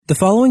The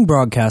following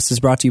broadcast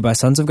is brought to you by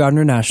Sons of God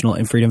International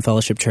and Freedom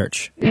Fellowship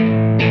Church.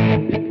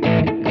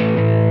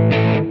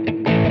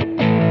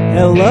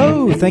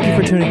 Hello, thank you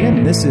for tuning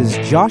in. This is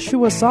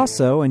Joshua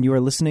Sasso, and you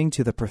are listening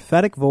to the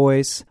prophetic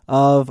voice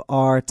of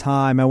our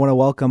time. I want to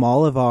welcome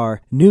all of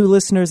our new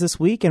listeners this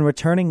week and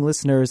returning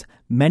listeners.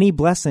 Many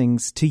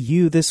blessings to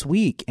you this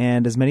week.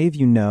 And as many of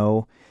you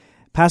know,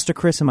 Pastor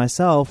Chris and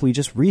myself, we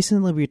just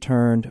recently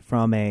returned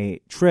from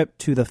a trip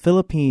to the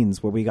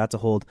Philippines where we got to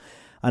hold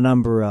a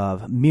number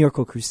of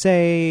miracle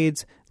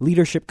crusades,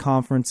 leadership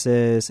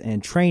conferences,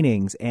 and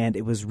trainings, and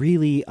it was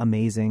really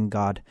amazing.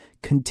 God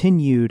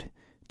continued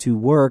to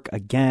work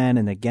again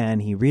and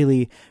again. He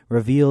really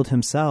revealed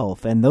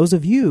himself. And those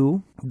of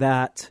you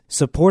that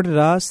supported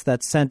us,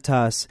 that sent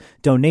us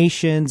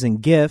donations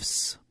and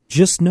gifts,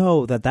 just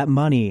know that that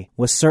money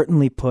was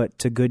certainly put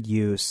to good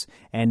use,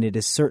 and it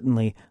is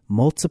certainly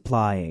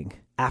multiplying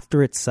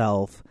after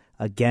itself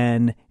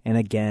again and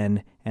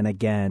again and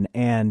again.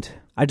 And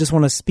I just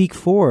want to speak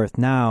forth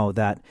now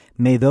that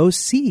may those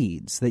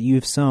seeds that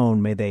you've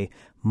sown, may they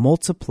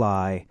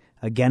multiply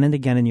again and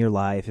again in your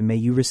life, and may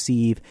you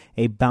receive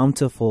a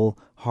bountiful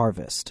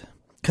harvest.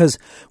 Because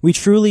we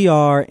truly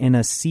are in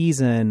a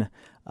season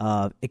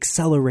of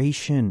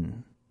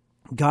acceleration.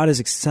 God is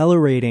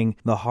accelerating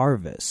the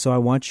harvest. So I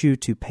want you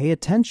to pay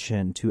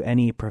attention to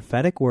any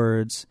prophetic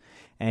words,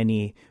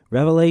 any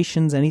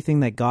revelations,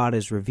 anything that God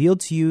has revealed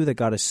to you, that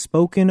God has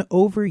spoken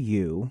over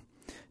you.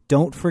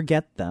 Don't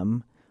forget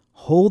them.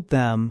 Hold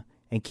them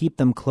and keep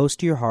them close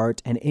to your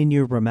heart and in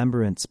your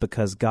remembrance,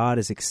 because God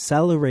is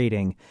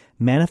accelerating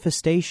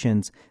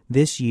manifestations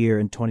this year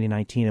in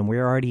 2019, and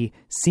we're already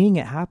seeing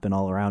it happen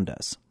all around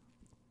us.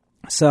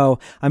 So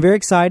I'm very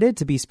excited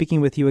to be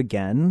speaking with you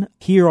again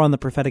here on the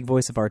prophetic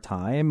voice of our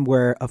time,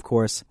 where, of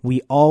course,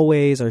 we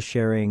always are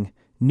sharing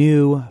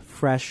new,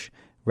 fresh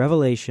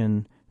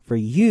revelation for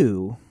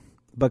you,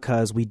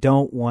 because we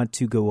don't want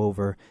to go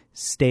over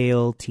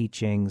stale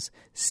teachings,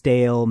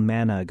 stale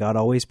manna. God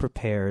always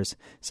prepares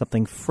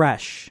something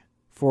fresh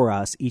for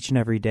us each and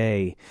every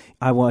day.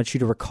 I want you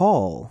to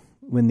recall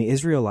when the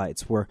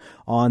Israelites were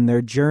on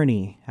their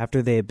journey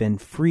after they had been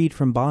freed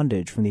from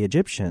bondage from the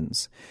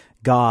Egyptians.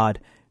 God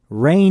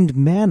rained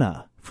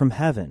manna from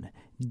heaven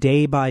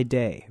day by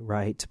day,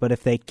 right? But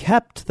if they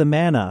kept the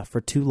manna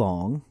for too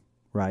long,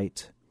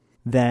 right,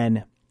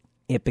 then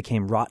it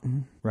became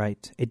rotten,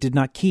 right? It did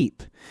not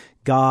keep.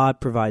 God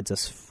provides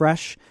us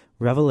fresh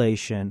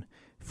revelation,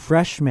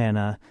 fresh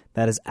manna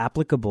that is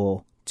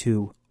applicable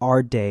to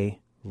our day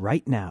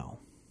right now.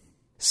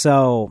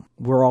 So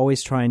we're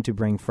always trying to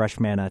bring fresh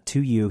manna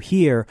to you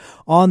here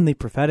on the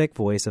prophetic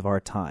voice of our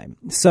time.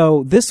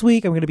 So this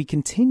week I'm going to be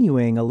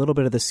continuing a little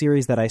bit of the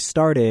series that I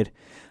started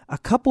a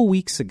couple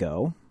weeks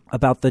ago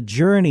about the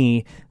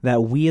journey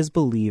that we as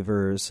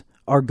believers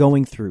are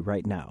going through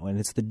right now, and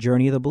it's the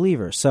journey of the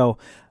believer. So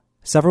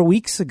several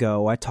weeks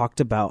ago, I talked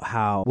about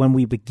how when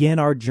we begin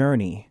our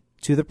journey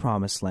to the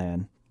promised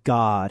land,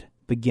 God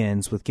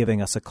begins with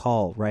giving us a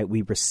call, right?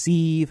 We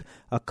receive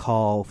a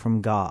call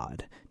from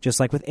God. Just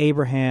like with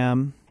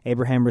Abraham,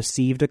 Abraham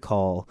received a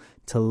call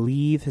to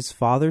leave his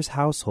father's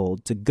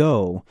household to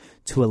go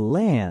to a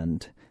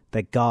land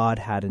that God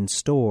had in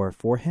store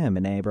for him.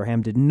 And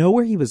Abraham didn't know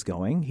where he was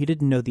going. He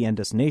didn't know the end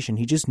destination.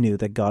 He just knew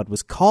that God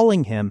was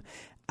calling him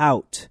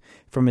out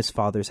from his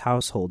father's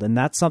household. And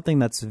that's something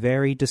that's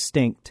very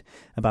distinct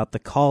about the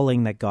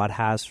calling that God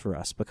has for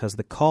us, because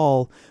the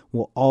call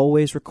will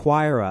always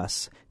require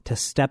us to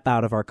step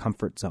out of our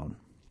comfort zone.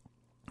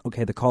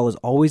 Okay, the call is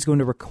always going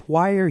to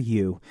require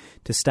you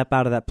to step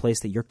out of that place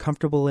that you're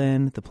comfortable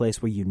in, the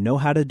place where you know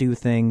how to do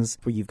things,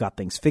 where you've got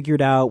things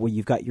figured out, where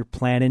you've got your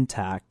plan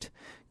intact.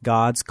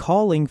 God's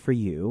calling for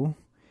you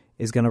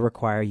is going to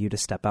require you to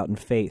step out in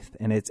faith.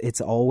 And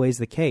it's always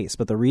the case.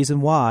 But the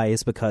reason why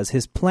is because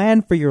his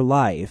plan for your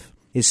life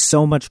is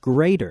so much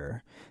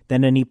greater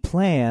than any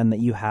plan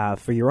that you have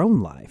for your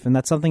own life. And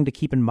that's something to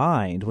keep in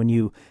mind when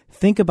you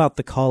think about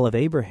the call of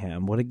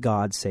Abraham. What did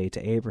God say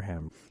to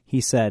Abraham? He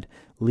said,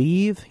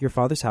 "Leave your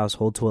father's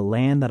household to a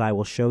land that I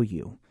will show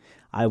you.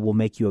 I will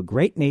make you a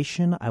great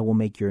nation. I will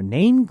make your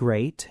name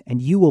great,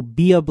 and you will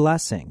be a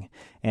blessing.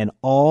 And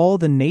all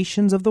the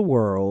nations of the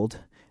world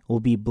will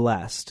be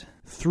blessed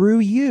through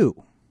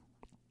you."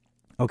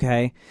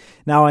 Okay?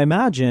 Now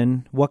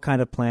imagine what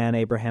kind of plan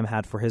Abraham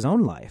had for his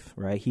own life,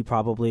 right? He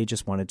probably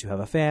just wanted to have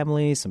a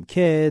family, some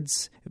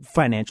kids,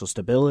 financial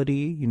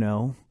stability,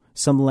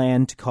 some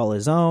land to call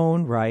his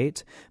own,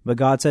 right? But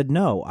God said,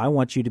 no, I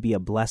want you to be a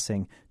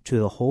blessing to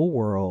the whole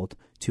world,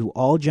 to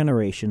all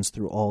generations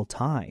through all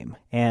time.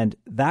 And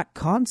that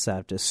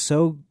concept is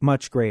so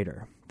much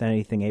greater than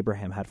anything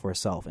Abraham had for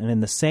himself. And in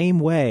the same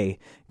way,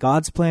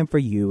 God's plan for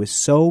you is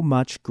so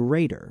much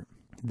greater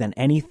than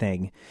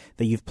anything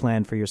that you've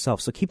planned for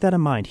yourself. So keep that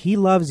in mind. He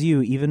loves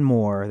you even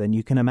more than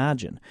you can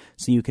imagine,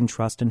 so you can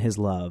trust in his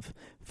love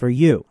for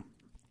you.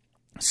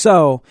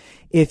 So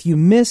if you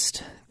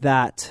missed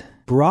that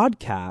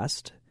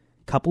broadcast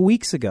a couple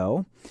weeks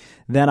ago,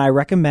 then I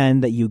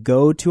recommend that you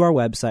go to our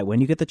website when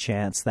you get the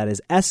chance. That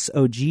is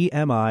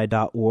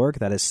sogmi.org.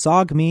 That is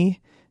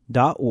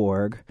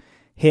sogmi.org.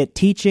 hit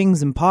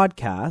teachings and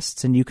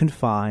podcasts, and you can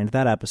find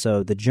that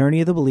episode, The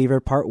Journey of the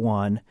Believer, Part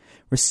 1,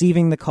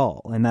 Receiving the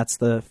Call. And that's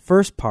the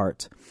first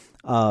part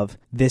of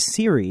this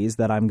series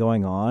that I'm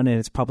going on, and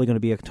it's probably going to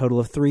be a total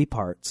of 3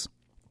 parts.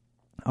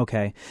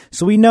 Okay,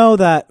 so we know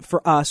that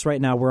for us right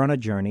now, we're on a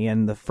journey,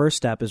 and the first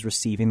step is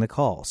receiving the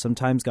call.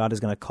 Sometimes God is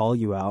going to call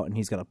you out, and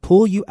he's going to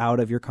pull you out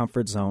of your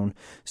comfort zone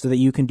so that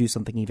you can do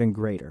something even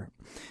greater.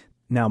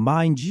 Now,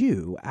 mind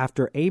you,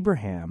 after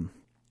Abraham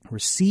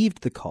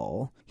received the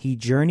call, he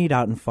journeyed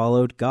out and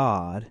followed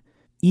God,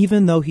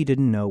 even though he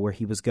didn't know where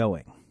he was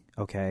going,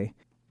 okay?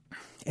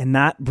 And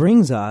that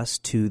brings us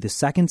to the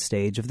second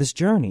stage of this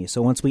journey.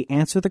 So once we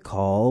answer the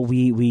call,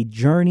 we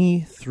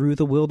journey through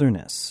the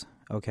wilderness,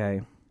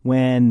 okay?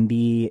 When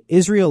the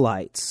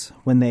Israelites,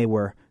 when they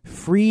were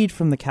freed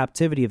from the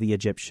captivity of the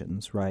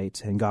Egyptians,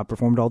 right, and God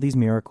performed all these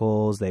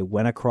miracles, they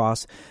went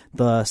across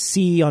the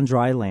sea on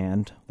dry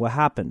land, what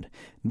happened?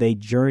 They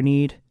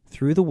journeyed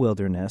through the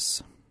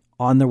wilderness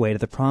on their way to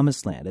the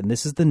promised land. And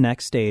this is the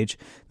next stage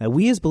that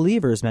we as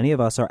believers, many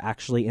of us are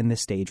actually in this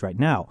stage right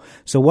now.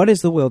 So what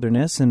is the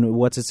wilderness and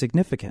what's its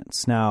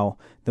significance? Now,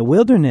 the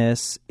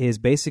wilderness is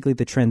basically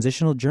the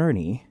transitional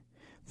journey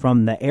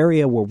from the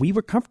area where we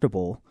were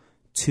comfortable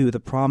to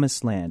the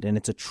promised land. And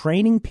it's a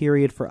training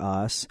period for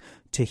us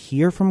to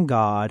hear from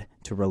God,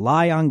 to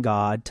rely on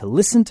God, to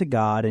listen to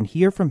God and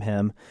hear from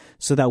him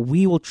so that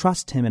we will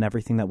trust him in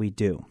everything that we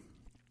do.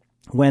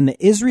 When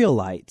the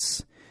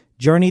Israelites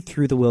journeyed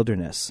through the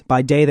wilderness,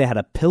 by day they had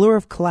a pillar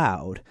of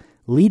cloud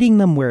leading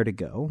them where to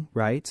go,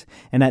 right?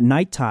 And at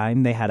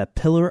nighttime they had a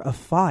pillar of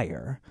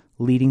fire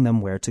leading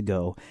them where to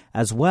go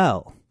as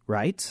well,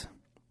 right?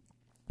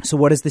 So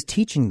what is this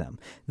teaching them?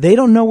 They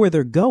don't know where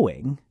they're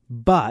going,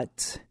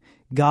 but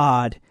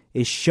God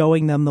is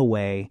showing them the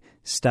way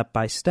step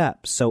by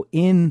step. So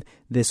in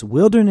this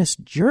wilderness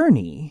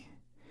journey,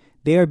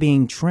 they are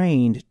being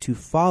trained to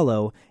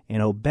follow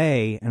and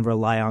obey and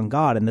rely on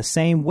God in the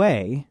same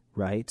way,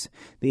 right?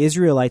 The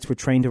Israelites were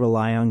trained to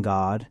rely on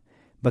God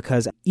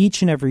because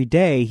each and every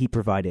day he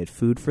provided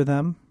food for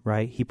them,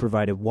 right? He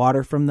provided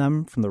water from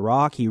them, from the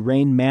rock. He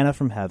rained manna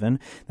from heaven.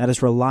 That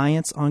is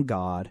reliance on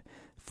God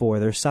for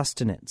their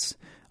sustenance.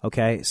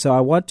 Okay, so I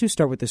want to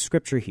start with the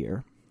scripture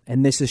here.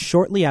 And this is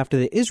shortly after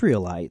the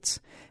Israelites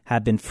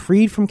had been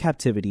freed from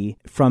captivity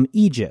from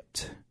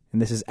Egypt.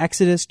 And this is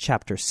Exodus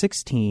chapter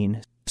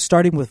 16,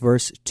 starting with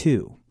verse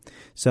 2.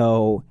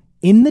 So,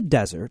 in the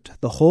desert,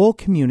 the whole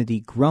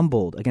community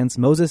grumbled against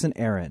Moses and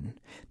Aaron.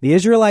 The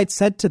Israelites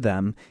said to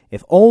them,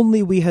 "If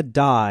only we had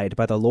died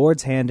by the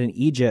Lord's hand in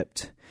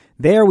Egypt.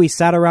 There we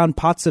sat around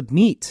pots of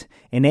meat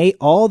and ate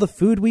all the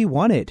food we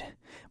wanted.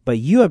 But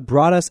you have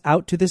brought us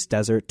out to this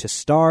desert to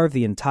starve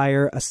the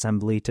entire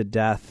assembly to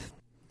death."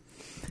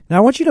 Now,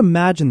 I want you to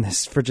imagine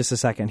this for just a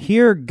second.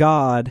 Here,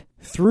 God,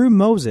 through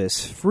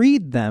Moses,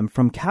 freed them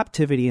from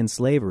captivity and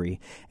slavery,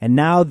 and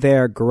now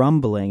they're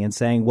grumbling and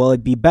saying, well,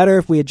 it'd be better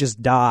if we had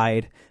just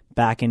died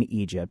back in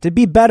Egypt. It'd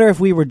be better if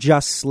we were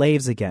just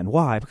slaves again.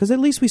 Why? Because at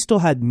least we still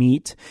had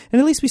meat, and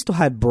at least we still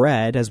had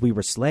bread as we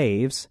were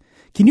slaves.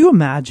 Can you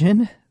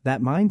imagine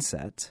that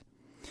mindset?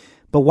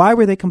 But why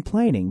were they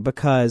complaining?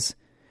 Because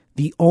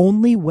the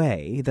only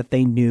way that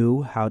they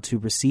knew how to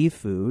receive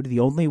food, the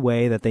only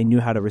way that they knew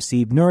how to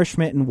receive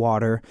nourishment and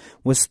water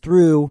was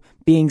through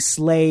being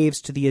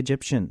slaves to the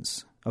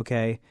Egyptians,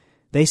 okay?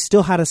 They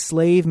still had a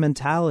slave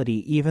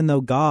mentality, even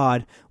though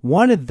God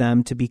wanted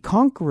them to be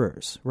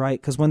conquerors, right?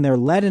 Because when they're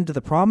led into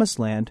the promised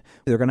land,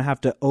 they're going to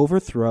have to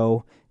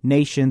overthrow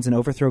nations and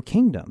overthrow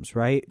kingdoms,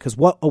 right? Because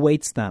what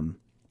awaits them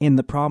in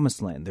the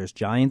promised land? There's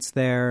giants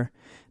there.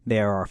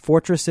 There are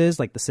fortresses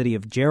like the city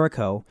of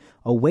Jericho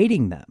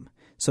awaiting them.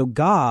 So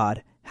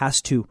God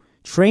has to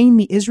train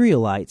the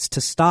Israelites to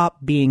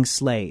stop being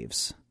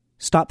slaves,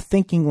 stop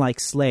thinking like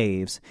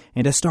slaves,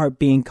 and to start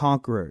being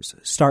conquerors,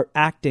 start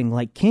acting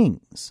like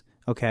kings,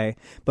 okay?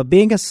 But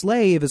being a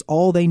slave is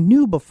all they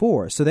knew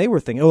before. So they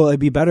were thinking, oh, it'd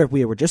be better if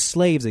we were just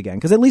slaves again,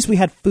 because at least we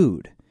had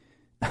food.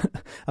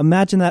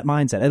 Imagine that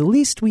mindset. At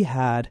least we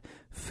had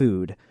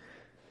food.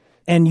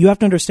 And you have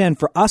to understand,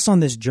 for us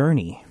on this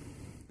journey,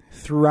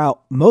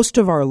 throughout most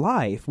of our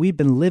life, we've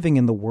been living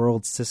in the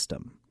world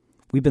system.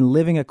 We've been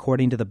living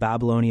according to the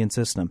Babylonian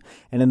system.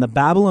 And in the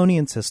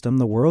Babylonian system,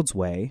 the world's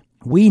way,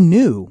 we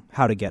knew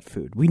how to get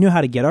food. We knew how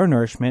to get our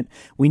nourishment.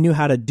 We knew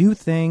how to do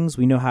things.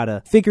 We knew how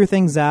to figure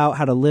things out,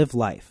 how to live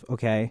life,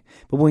 okay?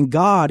 But when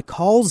God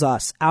calls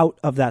us out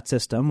of that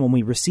system, when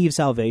we receive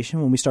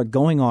salvation, when we start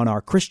going on our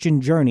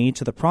Christian journey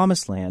to the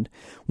promised land,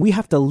 we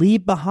have to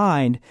leave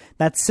behind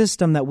that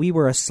system that we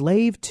were a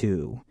slave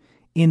to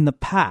in the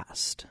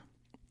past.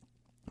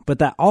 But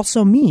that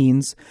also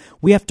means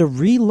we have to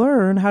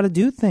relearn how to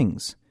do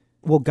things.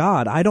 Well,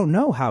 God, I don't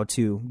know how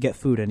to get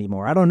food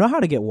anymore. I don't know how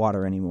to get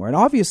water anymore. And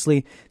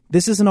obviously,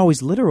 this isn't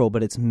always literal,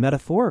 but it's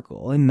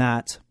metaphorical in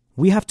that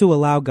we have to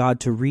allow God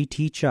to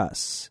reteach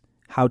us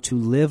how to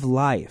live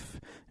life,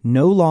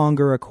 no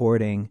longer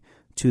according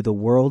to the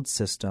world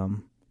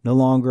system, no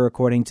longer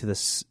according to the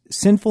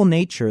sinful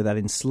nature that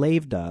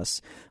enslaved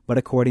us, but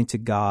according to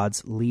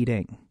God's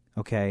leading.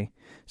 okay?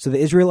 So the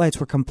Israelites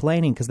were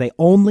complaining because they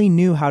only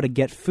knew how to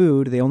get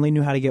food, they only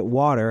knew how to get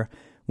water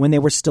when they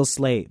were still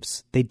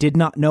slaves. They did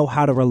not know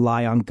how to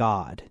rely on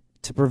God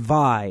to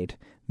provide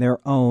their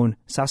own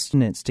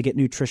sustenance, to get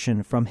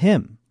nutrition from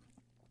Him.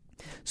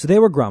 So they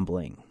were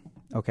grumbling,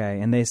 okay?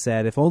 And they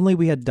said, if only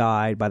we had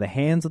died by the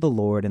hands of the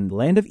Lord in the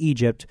land of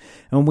Egypt,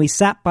 and when we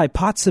sat by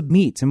pots of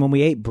meat, and when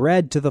we ate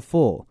bread to the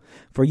full.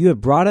 For you have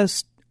brought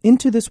us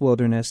into this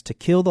wilderness to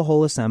kill the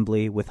whole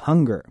assembly with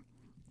hunger.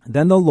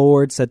 Then the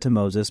Lord said to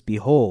Moses,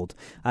 behold,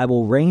 I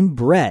will rain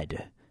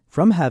bread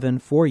from heaven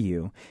for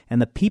you,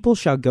 and the people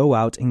shall go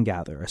out and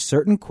gather a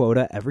certain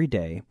quota every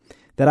day,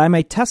 that I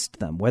may test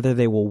them, whether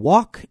they will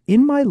walk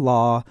in my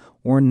law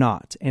or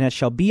not. And it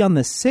shall be on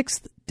the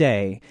 6th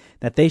day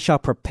that they shall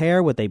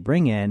prepare what they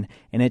bring in,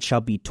 and it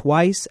shall be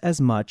twice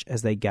as much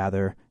as they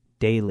gather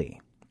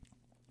daily.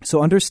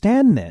 So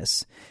understand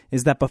this,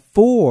 is that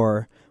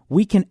before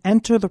we can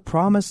enter the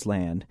promised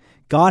land,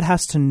 God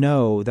has to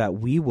know that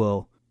we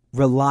will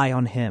rely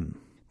on Him,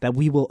 that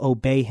we will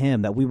obey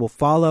Him, that we will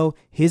follow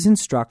His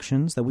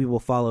instructions, that we will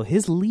follow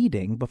His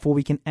leading before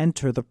we can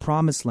enter the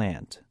promised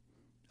land.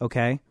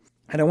 Okay?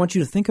 And I want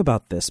you to think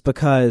about this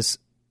because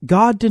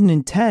God didn't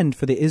intend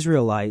for the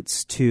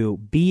Israelites to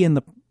be in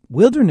the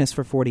wilderness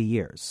for 40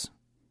 years.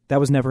 That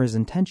was never His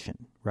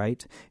intention,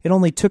 right? It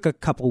only took a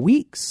couple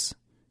weeks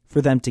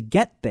for them to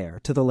get there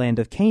to the land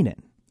of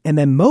Canaan. And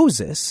then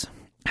Moses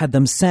had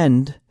them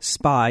send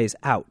spies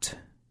out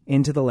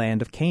into the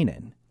land of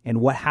Canaan.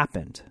 And what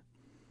happened?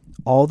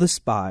 All the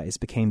spies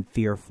became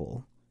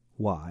fearful.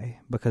 Why?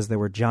 Because there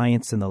were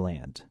giants in the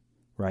land,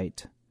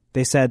 right?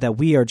 They said that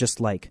we are just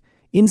like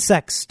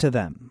insects to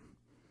them,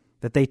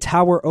 that they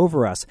tower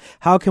over us.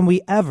 How can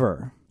we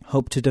ever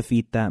hope to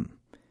defeat them?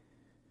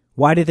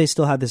 Why do they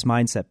still have this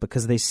mindset?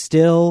 Because they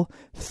still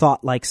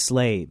thought like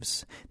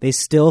slaves. They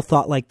still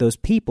thought like those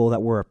people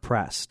that were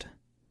oppressed.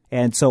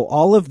 And so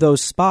all of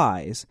those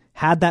spies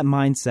had that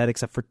mindset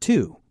except for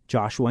two,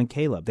 Joshua and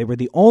Caleb. They were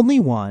the only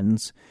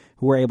ones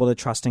who were able to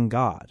trust in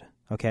God,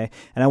 okay?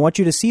 And I want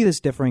you to see this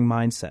differing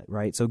mindset,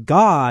 right? So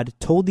God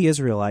told the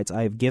Israelites,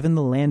 I have given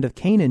the land of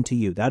Canaan to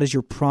you. That is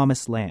your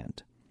promised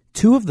land.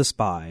 Two of the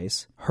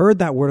spies heard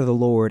that word of the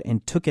Lord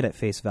and took it at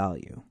face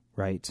value,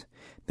 right?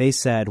 They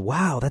said,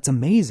 wow, that's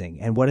amazing.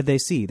 And what did they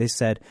see? They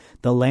said,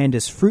 the land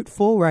is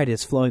fruitful, right?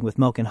 It's flowing with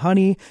milk and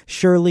honey.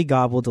 Surely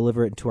God will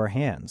deliver it into our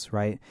hands,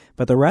 right?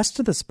 But the rest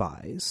of the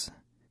spies,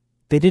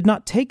 they did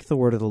not take the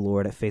word of the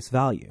Lord at face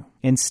value.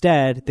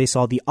 Instead, they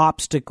saw the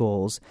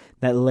obstacles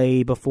that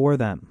lay before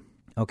them,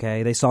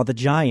 okay? They saw the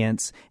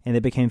giants, and they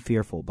became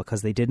fearful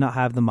because they did not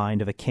have the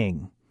mind of a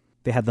king.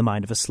 They had the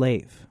mind of a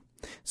slave.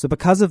 So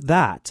because of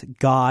that,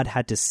 God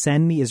had to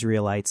send the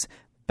Israelites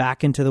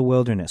back into the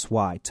wilderness.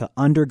 Why? To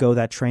undergo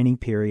that training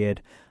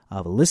period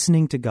of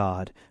listening to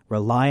God,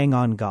 relying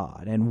on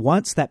God. And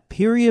once that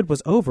period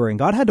was over, and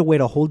God had to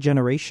wait a whole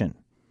generation.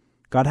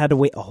 God had to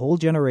wait a whole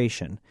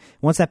generation.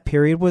 Once that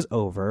period was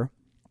over,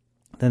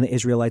 then the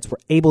Israelites were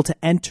able to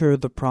enter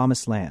the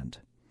promised land.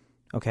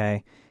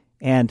 Okay?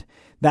 And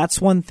that's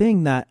one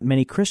thing that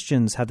many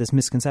Christians have this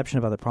misconception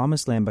about the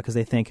promised land because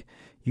they think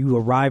you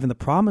arrive in the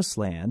promised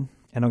land,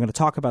 and I'm going to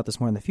talk about this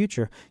more in the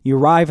future, you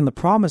arrive in the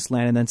promised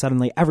land and then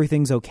suddenly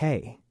everything's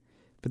okay.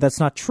 But that's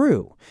not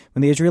true.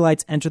 When the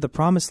Israelites entered the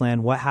promised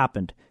land, what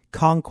happened?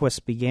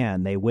 Conquest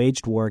began. They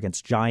waged war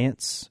against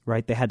giants,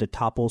 right? They had to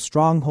topple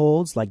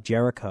strongholds like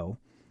Jericho,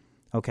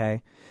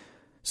 okay?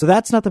 So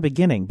that's not the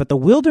beginning, but the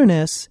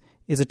wilderness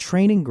is a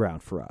training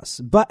ground for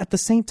us. But at the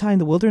same time,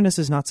 the wilderness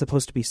is not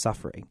supposed to be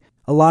suffering.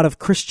 A lot of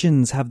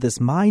Christians have this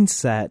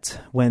mindset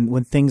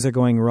when things are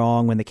going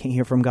wrong, when they can't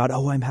hear from God,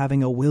 oh, I'm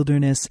having a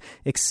wilderness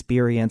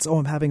experience. Oh,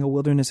 I'm having a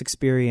wilderness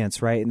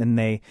experience, right? And then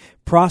they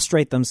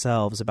prostrate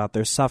themselves about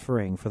their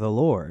suffering for the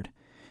Lord.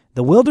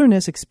 The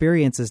wilderness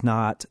experience is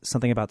not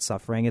something about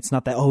suffering. It's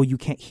not that, oh, you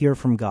can't hear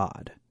from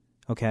God,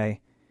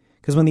 okay?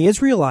 Because when the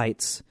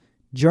Israelites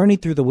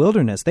journeyed through the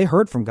wilderness, they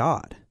heard from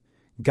God.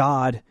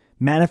 God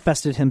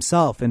manifested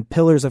himself in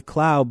pillars of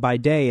cloud by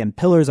day and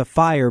pillars of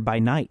fire by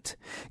night.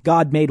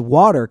 God made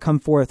water come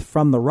forth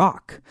from the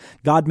rock.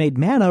 God made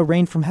manna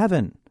rain from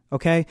heaven.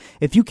 Okay?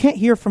 If you can't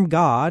hear from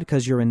God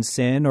because you're in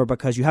sin or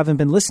because you haven't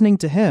been listening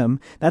to Him,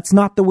 that's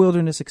not the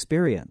wilderness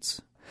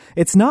experience.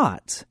 It's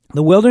not.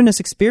 The wilderness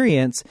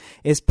experience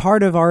is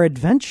part of our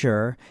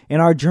adventure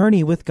in our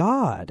journey with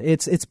God.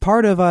 It's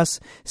part of us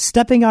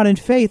stepping out in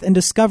faith and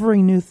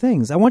discovering new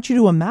things. I want you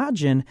to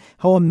imagine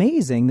how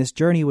amazing this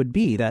journey would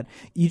be, that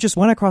you just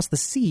went across the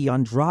sea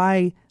on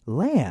dry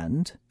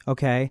land,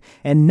 okay,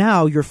 and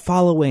now you're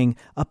following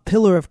a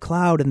pillar of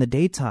cloud in the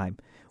daytime.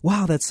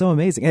 Wow, that's so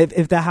amazing.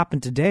 If that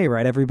happened today,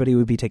 right, everybody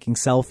would be taking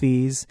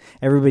selfies,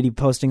 everybody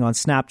posting on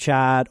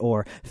Snapchat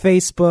or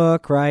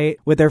Facebook, right,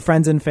 with their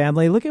friends and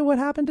family. Look at what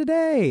happened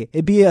today.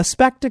 It'd be a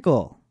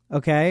spectacle,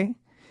 okay?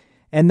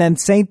 And then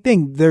same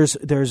thing, there's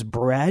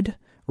bread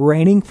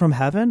raining from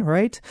heaven,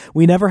 right?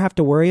 We never have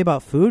to worry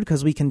about food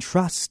because we can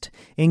trust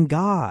in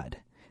God.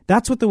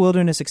 That's what the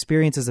wilderness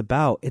experience is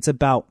about. It's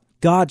about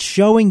God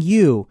showing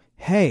you,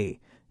 hey,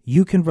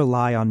 you can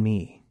rely on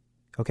me.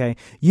 okay?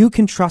 You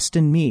can trust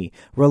in me.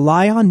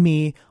 Rely on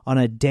me on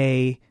a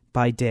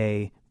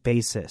day-by-day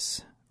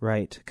basis,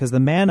 right? Because the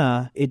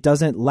manna, it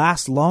doesn't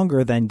last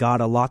longer than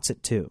God allots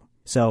it to.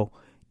 So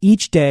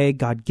each day,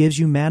 God gives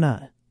you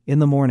manna in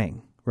the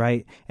morning,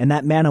 right? And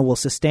that manna will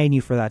sustain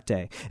you for that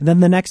day. And then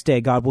the next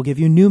day, God will give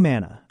you new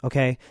manna,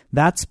 okay?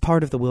 That's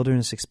part of the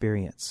wilderness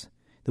experience.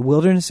 The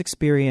wilderness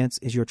experience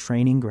is your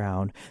training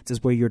ground. This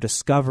is where you're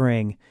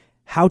discovering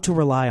how to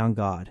rely on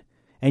God.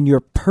 And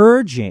you're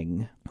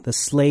purging the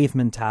slave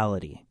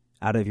mentality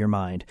out of your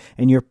mind.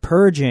 And you're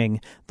purging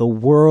the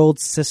world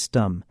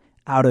system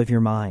out of your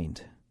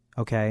mind,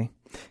 okay?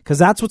 Because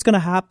that's what's going to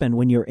happen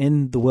when you're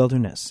in the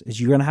wilderness,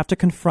 is you're going to have to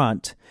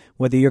confront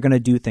whether you're going to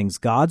do things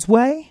God's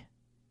way,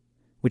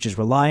 which is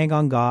relying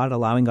on God,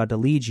 allowing God to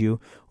lead you,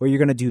 or you're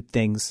going to do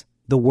things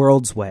the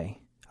world's way,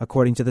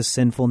 according to the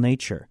sinful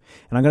nature.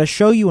 And I'm going to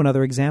show you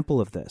another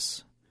example of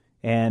this.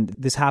 And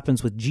this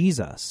happens with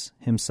Jesus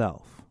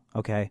himself,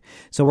 okay?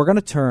 So we're going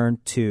to turn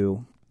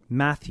to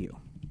Matthew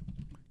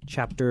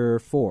chapter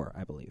 4,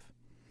 I believe.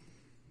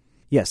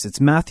 Yes,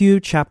 it's Matthew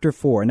chapter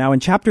 4. Now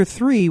in chapter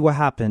 3, what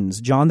happens?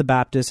 John the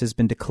Baptist has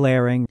been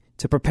declaring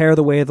to prepare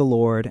the way of the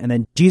Lord, and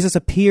then Jesus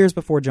appears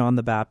before John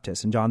the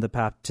Baptist, and John the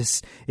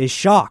Baptist is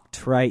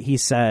shocked, right? He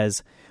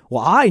says,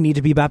 well, I need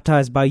to be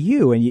baptized by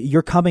you, and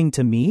you're coming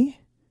to me?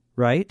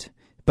 Right?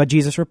 But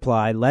Jesus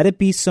replied, let it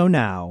be so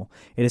now.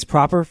 It is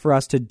proper for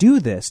us to do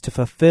this to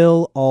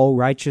fulfill all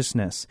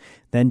righteousness.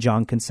 Then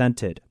John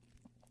consented.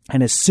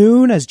 And as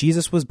soon as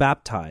Jesus was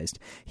baptized,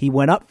 he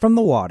went up from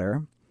the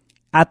water.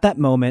 At that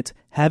moment,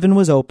 heaven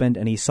was opened,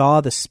 and he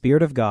saw the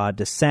Spirit of God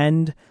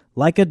descend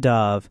like a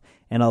dove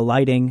and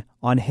alighting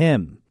on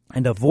him.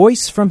 And a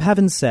voice from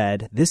heaven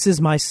said, this is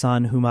my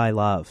Son whom I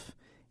love.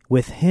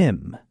 With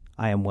him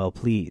I am well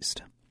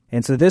pleased.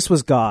 And so this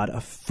was God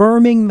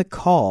affirming the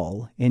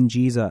call in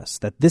Jesus,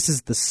 that this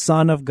is the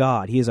Son of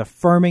God. He is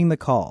affirming the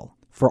call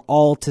for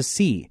all to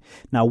see.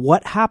 Now,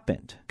 what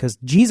happened? Because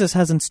Jesus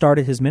hasn't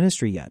started his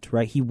ministry yet,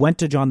 right? He went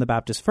to John the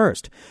Baptist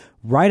first.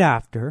 Right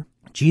after,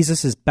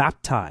 Jesus is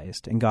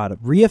baptized, and God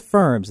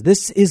reaffirms,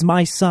 this is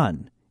my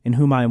Son, in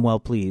whom I am well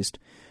pleased.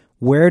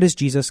 Where does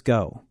Jesus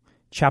go?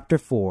 Chapter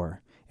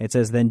 4, it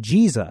says, then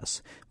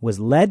Jesus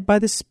was led by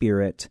the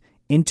Spirit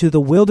into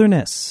the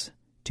wilderness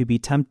to be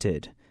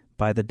tempted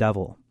by the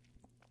devil.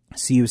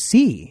 So you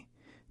see,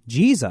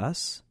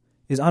 Jesus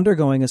is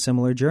undergoing a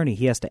similar journey.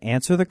 He has to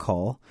answer the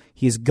call.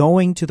 He is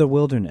going to the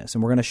wilderness,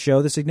 and we're going to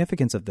show the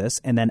significance of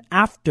this. And then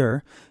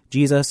after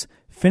Jesus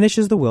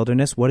finishes the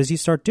wilderness, what does he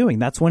start doing?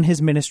 That's when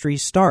his ministry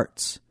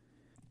starts.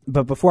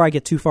 But before I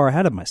get too far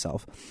ahead of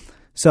myself,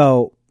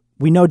 so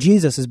we know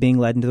Jesus is being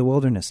led into the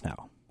wilderness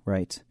now,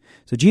 right?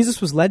 So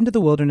Jesus was led into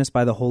the wilderness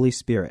by the Holy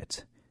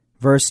Spirit.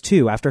 Verse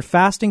 2, after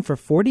fasting for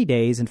 40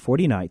 days and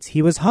 40 nights,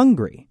 he was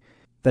hungry.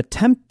 The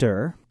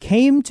tempter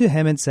came to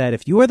him and said,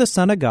 if you are the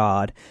Son of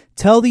God,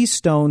 tell these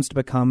stones to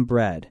become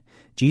bread.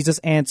 Jesus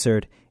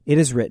answered, it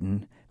is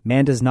written,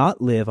 man does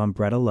not live on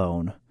bread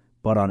alone,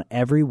 but on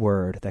every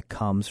word that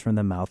comes from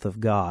the mouth of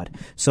God.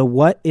 So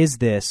what is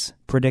this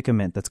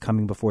predicament that's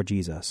coming before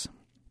Jesus?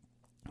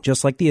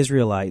 Just like the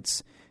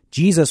Israelites,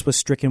 Jesus was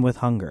stricken with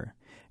hunger,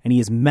 and he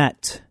is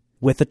met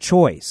with a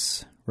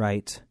choice,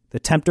 right? The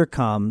tempter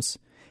comes,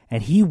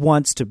 and he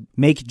wants to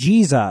make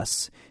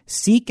Jesus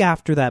seek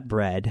after that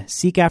bread,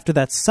 seek after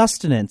that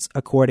sustenance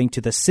according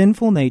to the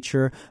sinful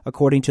nature,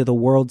 according to the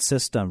world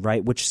system,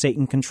 right, which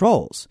Satan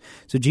controls.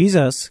 So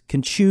Jesus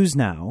can choose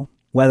now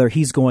whether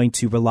he's going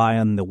to rely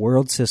on the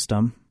world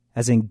system,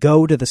 as in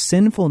go to the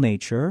sinful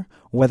nature,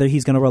 or whether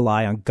he's going to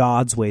rely on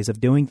God's ways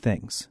of doing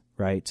things,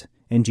 right?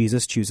 And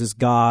Jesus chooses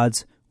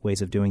God's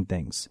ways of doing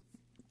things.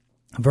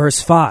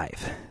 Verse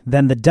 5,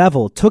 then the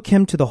devil took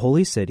him to the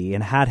holy city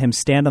and had him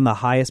stand on the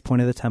highest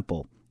point of the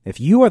temple. If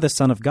you are the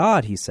Son of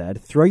God, he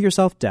said, throw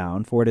yourself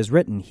down, for it is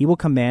written, he will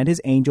command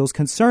his angels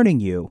concerning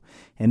you,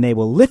 and they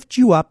will lift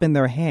you up in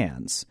their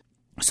hands,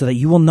 so that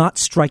you will not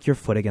strike your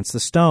foot against the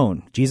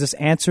stone. Jesus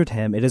answered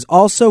him, it is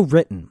also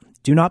written,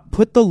 do not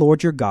put the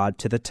Lord your God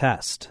to the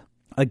test.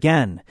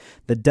 Again,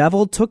 the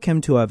devil took him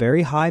to a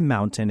very high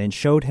mountain and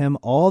showed him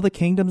all the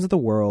kingdoms of the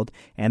world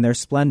and their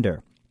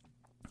splendor.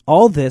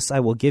 All this I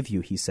will give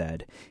you, he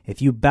said,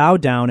 if you bow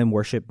down and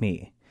worship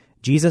me.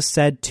 Jesus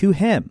said to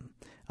him,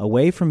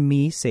 away from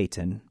me,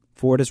 Satan,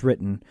 for it is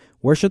written,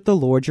 worship the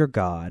Lord your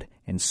God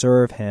and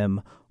serve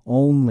him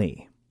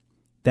only.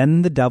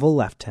 Then the devil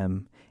left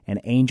him,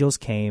 and angels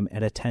came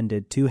and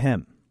attended to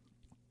him.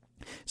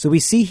 So we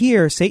see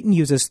here Satan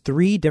uses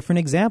 3 different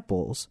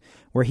examples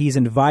where he's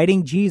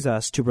inviting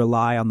Jesus to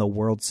rely on the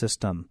world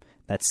system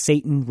that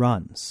Satan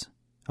runs,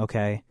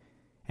 okay?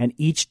 And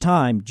each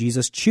time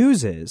Jesus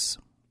chooses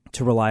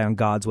to rely on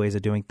God's ways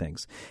of doing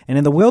things. And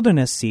in the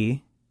wilderness,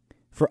 see,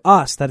 for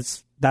us,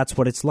 that's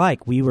what it's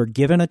like. We were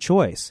given a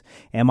choice.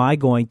 Am I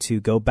going to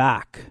go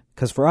back?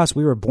 Because for us,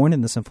 we were born in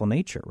the sinful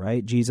nature,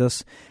 right?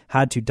 Jesus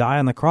had to die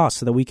on the cross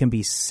so that we can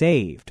be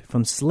saved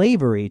from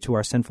slavery to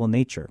our sinful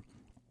nature.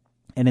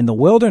 And in the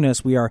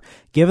wilderness, we are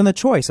given the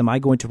choice. Am I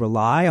going to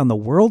rely on the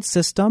world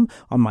system,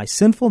 on my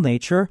sinful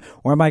nature,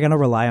 or am I going to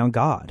rely on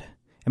God?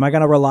 Am I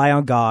going to rely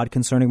on God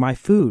concerning my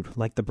food,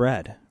 like the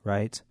bread,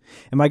 right?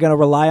 Am I going to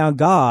rely on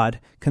God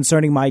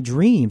concerning my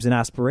dreams and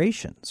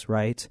aspirations,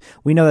 right?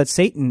 We know that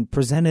Satan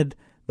presented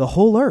the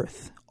whole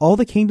earth, all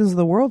the kingdoms of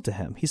the world to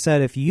him. He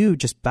said, if you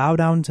just bow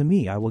down to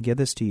me, I will give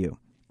this to you.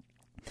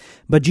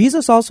 But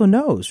Jesus also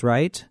knows,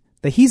 right,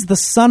 that he's the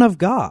Son of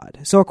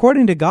God. So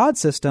according to God's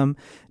system,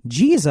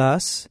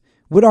 Jesus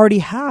would already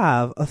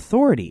have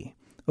authority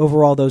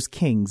over all those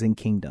kings and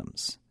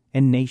kingdoms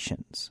and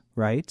nations,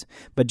 right?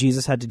 But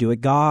Jesus had to do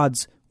it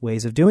God's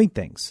ways of doing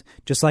things,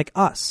 just like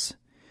us.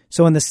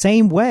 So in the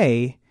same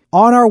way,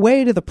 on our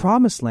way to the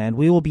promised land,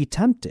 we will be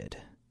tempted,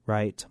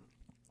 right?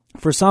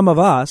 For some of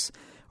us,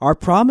 our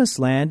promised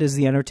land is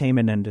the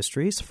entertainment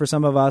industries. For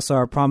some of us,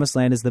 our promised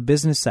land is the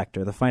business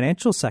sector, the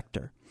financial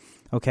sector,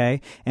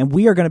 okay? And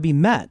we are going to be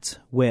met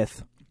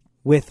with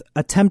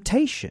a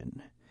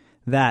temptation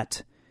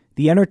that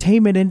the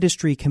entertainment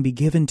industry can be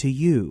given to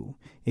you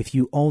if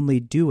you only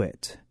do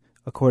it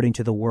according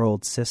to the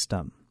world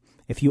system.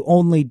 If you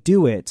only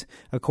do it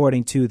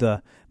according to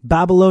the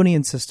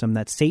Babylonian system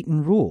that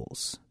Satan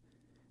rules.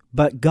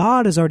 But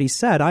God has already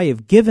said, I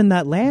have given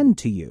that land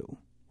to you,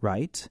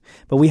 right?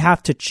 But we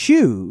have to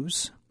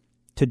choose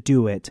to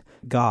do it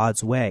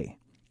God's way.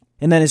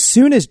 And then as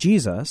soon as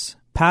Jesus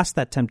passed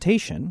that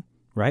temptation,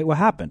 right, what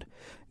happened?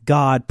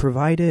 God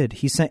provided.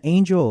 He sent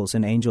angels,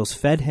 and angels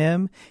fed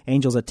him,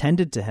 angels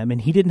attended to him,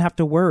 and he didn't have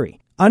to worry.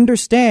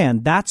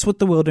 Understand, that's what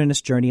the wilderness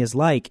journey is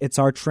like. It's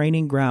our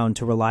training ground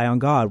to rely on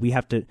God.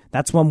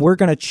 That's when we're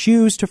going to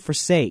choose to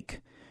forsake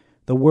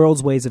the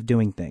world's ways of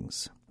doing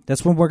things.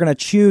 That's when we're going to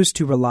choose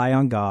to rely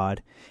on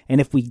God.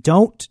 And if we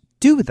don't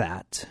do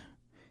that,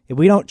 if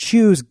we don't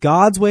choose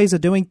God's ways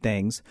of doing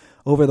things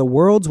over the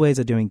world's ways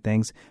of doing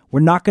things, we're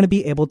not going to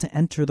be able to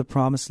enter the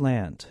promised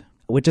land,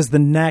 which is the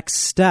next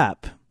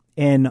step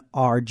in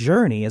our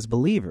journey as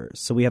believers.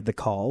 So we have the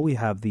call, we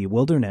have the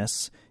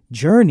wilderness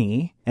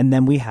journey, and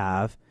then we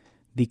have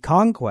the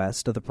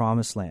conquest of the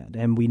promised land.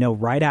 And we know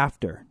right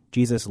after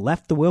Jesus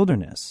left the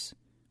wilderness,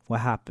 what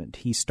happened?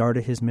 He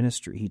started his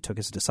ministry. He took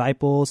his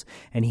disciples,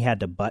 and he had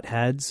to butt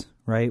heads,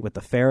 right, with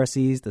the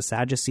Pharisees, the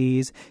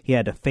Sadducees. He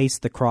had to face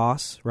the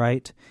cross,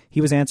 right?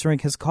 He was answering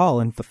his call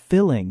and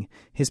fulfilling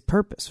his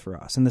purpose for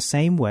us. In the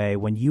same way,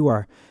 when you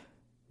are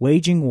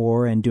waging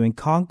war and doing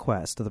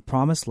conquest of the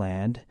promised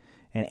land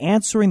and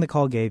answering the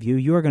call gave you,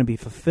 you are going to be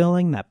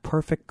fulfilling that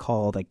perfect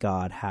call that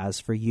God has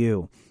for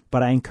you.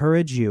 But I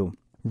encourage you,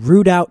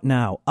 root out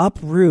now,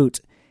 uproot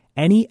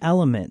any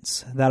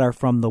elements that are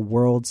from the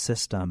world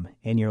system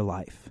in your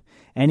life.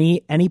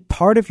 Any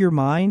part of your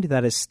mind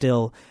that is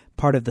still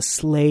part of the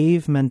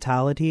slave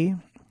mentality,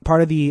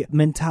 part of the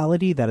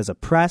mentality that is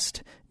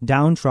oppressed,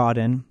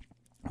 downtrodden,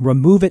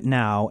 remove it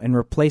now and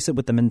replace it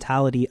with the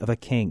mentality of a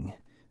king,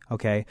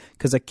 okay?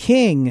 Because a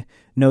king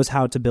knows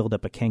how to build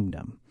up a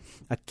kingdom.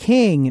 A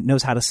king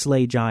knows how to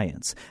slay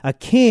giants. A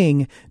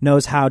king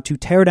knows how to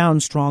tear down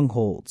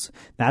strongholds.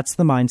 That's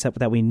the mindset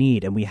that we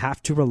need, and we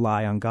have to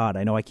rely on God.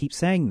 I know I keep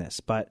saying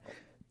this, but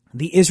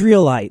the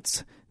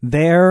Israelites,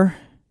 their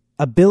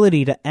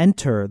ability to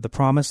enter the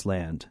promised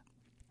land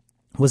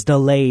was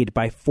delayed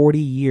by 40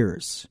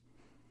 years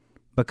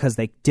because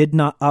they did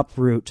not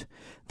uproot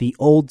the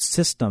old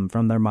system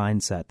from their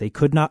mindset. They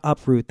could not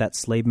uproot that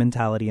slave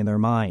mentality in their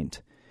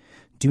mind.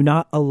 Do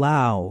not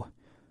allow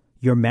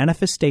your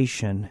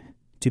manifestation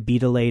to be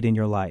delayed in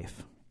your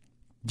life.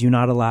 Do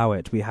not allow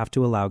it. We have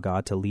to allow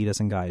God to lead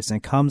us and guide us. And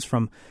it comes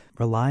from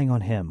relying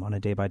on him on a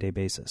day-by-day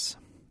basis.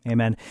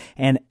 Amen.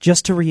 And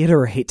just to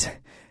reiterate,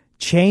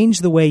 change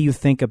the way you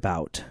think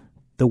about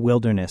the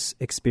wilderness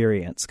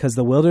experience, because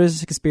the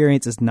wilderness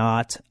experience is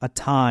not a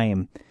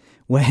time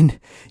when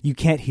you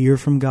can't hear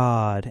from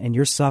God and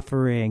you're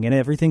suffering and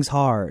everything's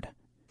hard.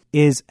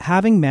 Is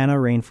having manna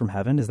rain from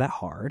heaven, is that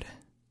hard?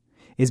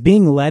 Is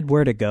being led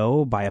where to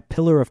go by a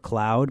pillar of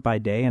cloud by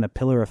day and a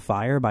pillar of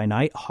fire by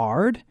night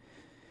hard?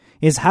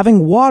 Is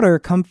having water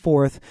come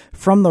forth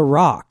from the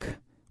rock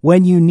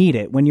when you need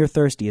it, when you're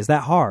thirsty, is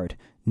that hard?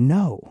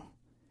 No.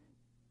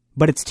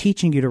 But it's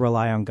teaching you to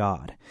rely on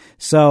God.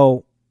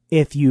 So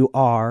if you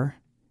are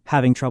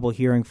having trouble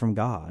hearing from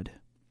God,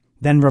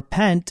 then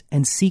repent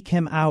and seek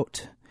him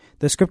out.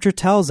 The scripture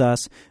tells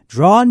us,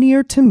 draw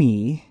near to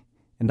me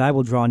and I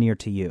will draw near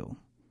to you.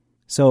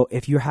 So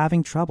if you're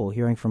having trouble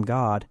hearing from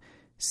God,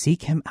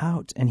 seek him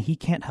out, and he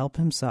can't help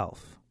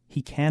himself.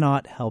 He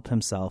cannot help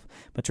himself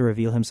but to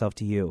reveal himself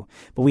to you.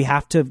 But we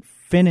have to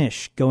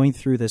finish going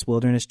through this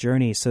wilderness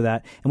journey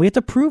and we have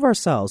to prove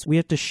ourselves. We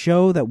have to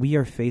show that we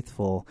are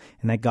faithful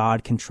and that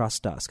God can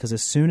trust us. Because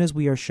as soon as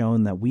we are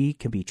shown that we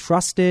can be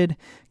trusted,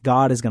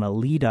 God is going to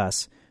lead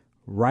us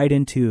right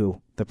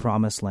into the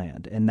promised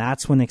land. And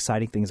that's when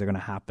exciting things are going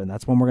to happen.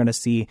 That's when we're going to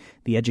see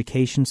the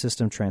education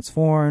system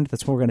transformed.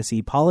 That's when we're going to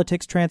see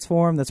politics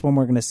transformed. That's when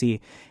we're going to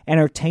see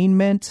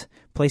entertainment,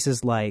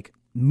 places like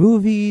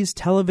movies,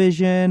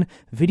 television,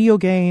 video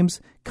games,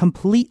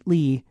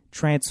 completely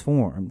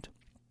transformed.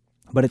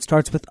 But it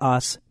starts with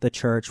us, the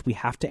church. We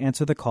have to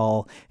answer the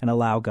call and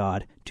allow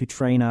God to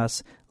train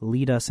us,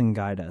 lead us, and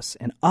guide us,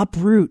 and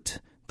uproot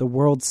the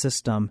world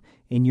system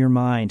in your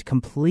mind.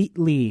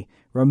 Completely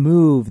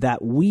remove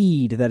that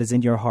weed that is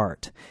in your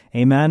heart.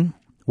 Amen?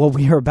 Well,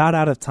 we are about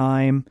out of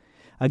time.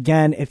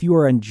 Again, if you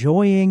are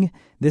enjoying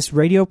this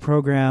radio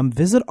program,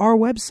 visit our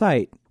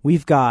website.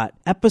 We've got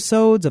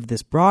episodes of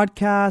this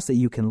broadcast that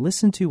you can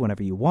listen to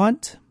whenever you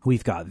want.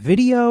 We've got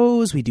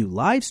videos. We do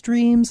live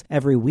streams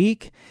every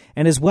week.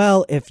 And as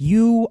well, if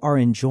you are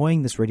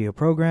enjoying this radio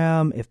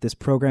program, if this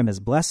program is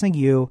blessing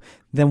you,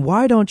 then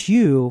why don't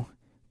you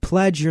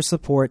pledge your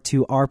support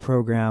to our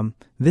program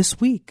this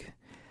week?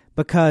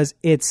 Because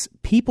it's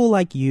people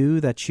like you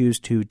that choose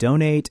to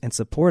donate and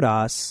support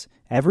us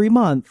every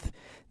month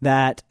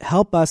that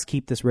help us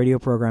keep this radio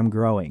program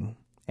growing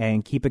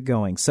and keep it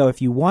going. So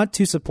if you want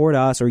to support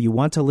us or you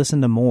want to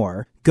listen to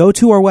more, go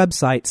to our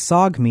website,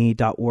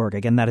 sogmi.org.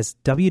 Again, that is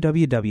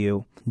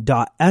www.sogmi.org.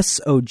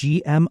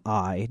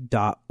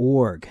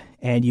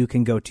 And you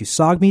can go to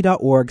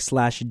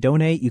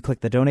sogmi.org/donate. You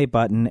click the donate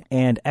button,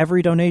 and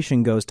every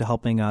donation goes to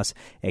helping us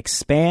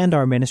expand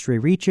our ministry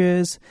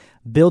reaches,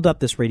 build up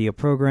this radio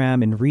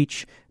program, and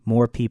reach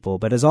more people.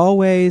 But as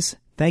always,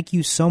 thank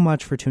you so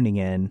much for tuning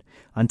in.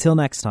 Until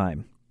next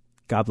time,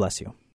 God bless you.